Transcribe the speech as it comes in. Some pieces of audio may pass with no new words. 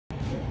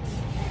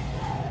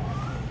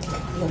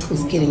Look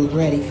who's getting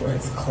ready for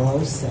his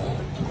close-up.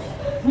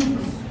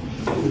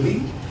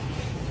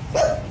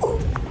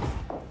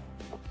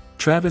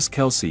 Travis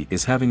Kelce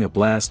is having a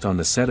blast on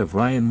the set of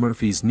Ryan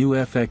Murphy's new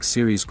FX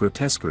series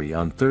Grotesquerie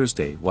on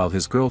Thursday while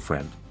his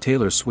girlfriend,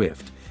 Taylor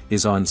Swift,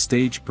 is on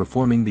stage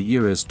performing the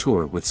Eras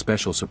tour with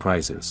special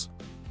surprises.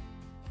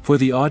 For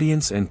the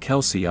audience and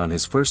Kelce on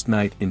his first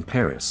night in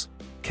Paris,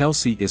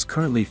 Kelce is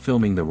currently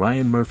filming the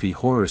Ryan Murphy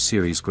horror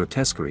series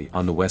Grotesquerie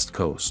on the West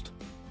Coast.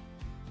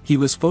 He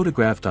was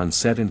photographed on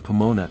set in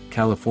Pomona,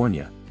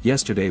 California,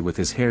 yesterday with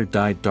his hair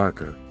dyed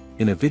darker.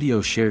 In a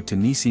video shared to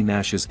Niecy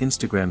Nash's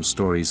Instagram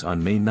stories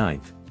on May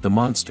 9, the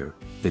monster,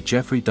 the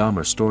Jeffrey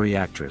Dahmer story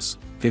actress,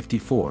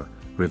 54,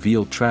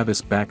 revealed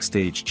Travis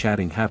backstage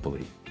chatting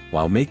happily,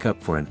 while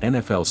makeup for an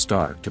NFL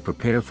star to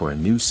prepare for a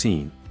new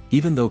scene,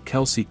 even though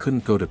Kelce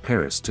couldn't go to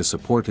Paris to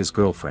support his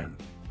girlfriend.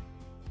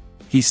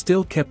 He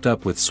still kept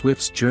up with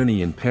Swift's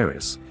journey in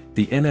Paris.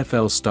 The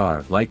NFL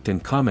star liked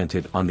and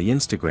commented on the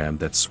Instagram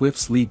that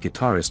Swift's lead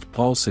guitarist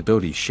Paul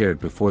Sidoti shared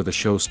before the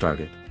show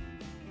started.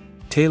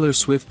 Taylor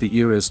Swift: The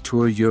Eras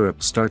Tour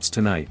Europe starts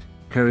tonight,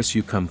 Paris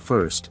you come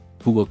first,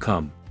 who will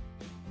come?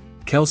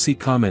 Kelce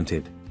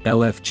commented,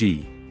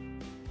 LFG.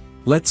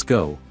 Let's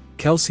go.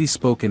 Kelce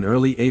spoke in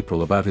early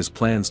April about his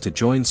plans to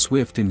join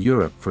Swift in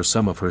Europe for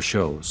some of her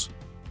shows.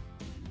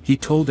 He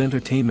told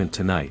Entertainment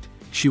Tonight,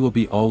 she will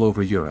be all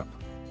over Europe.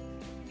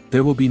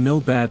 There will be no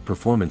bad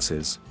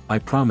performances, I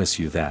promise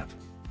you that.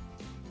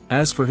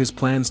 As for his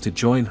plans to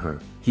join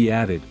her, he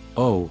added,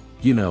 oh,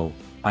 you know,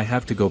 I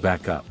have to go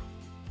back up.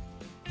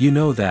 You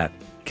know that.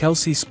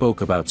 Kelce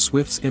spoke about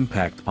Swift's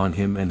impact on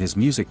him and his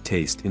music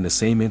taste in the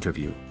same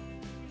interview.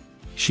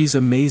 She's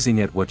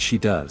amazing at what she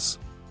does,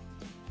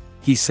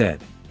 he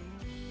said.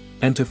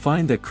 And to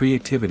find that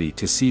creativity,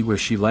 to see where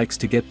she likes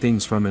to get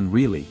things from and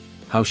really,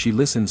 how she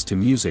listens to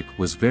music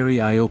was very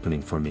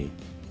eye-opening for me.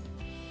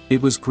 It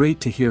was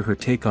great to hear her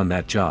take on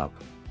that job.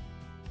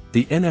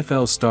 The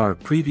NFL star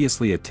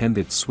previously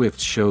attended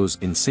Swift's shows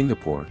in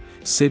Singapore,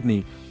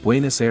 Sydney,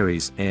 Buenos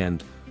Aires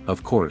and,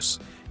 of course,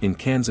 in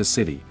Kansas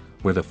City,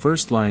 where the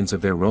first lines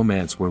of their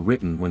romance were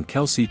written when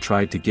Kelce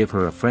tried to give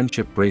her a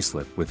friendship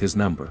bracelet with his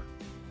number.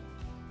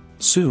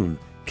 Soon,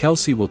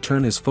 Kelce will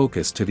turn his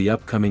focus to the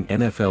upcoming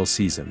NFL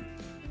season.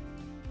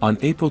 On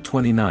April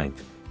 29,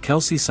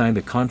 Kelce signed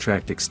a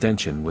contract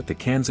extension with the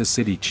Kansas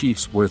City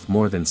Chiefs worth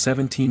more than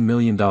 $17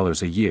 million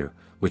a year,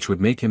 which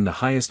would make him the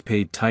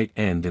highest-paid tight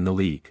end in the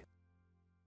league.